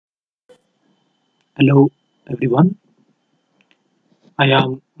Hello everyone, I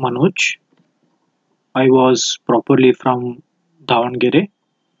am Manoj. I was properly from Davangere.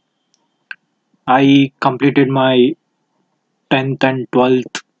 I completed my 10th and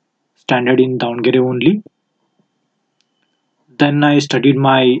 12th standard in Davangere only. Then I studied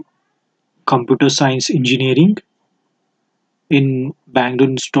my computer science engineering in Bangalore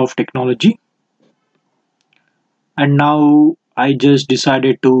Institute of Technology. And now I just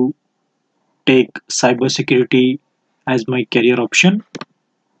decided to take cybersecurity as my career option.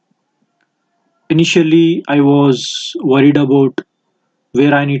 Initially, I was worried about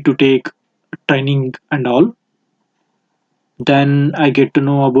where I need to take training and all. Then I get to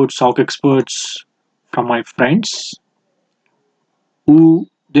know about SOC experts from my friends who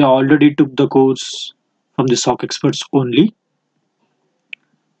they already took the course from the SOC experts only.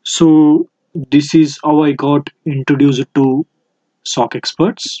 So this is how I got introduced to SOC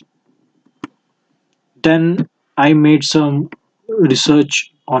experts. Then I made some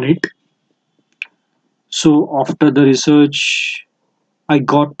research on it. So after the research, I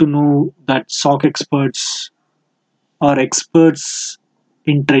got to know that SOC experts are experts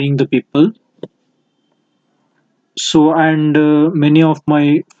in training the people. So and many of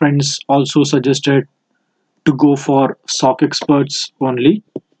my friends also suggested to go for SOC experts only.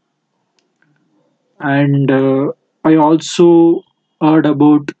 And I also heard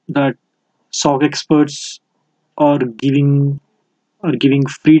about that SOC experts are giving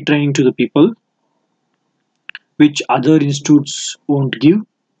free training to the people, which other institutes won't give.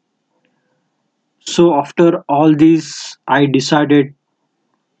 So after all this, I decided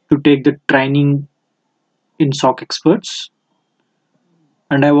to take the training in SOC experts,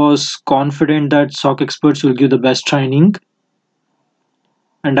 and I was confident that SOC experts will give the best training,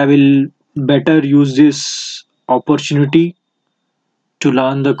 and I will better use this opportunity to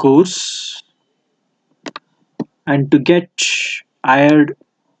learn the course and to get hired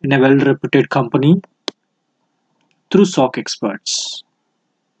in a well reputed company through SOC experts.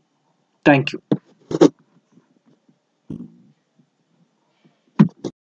 Thank you.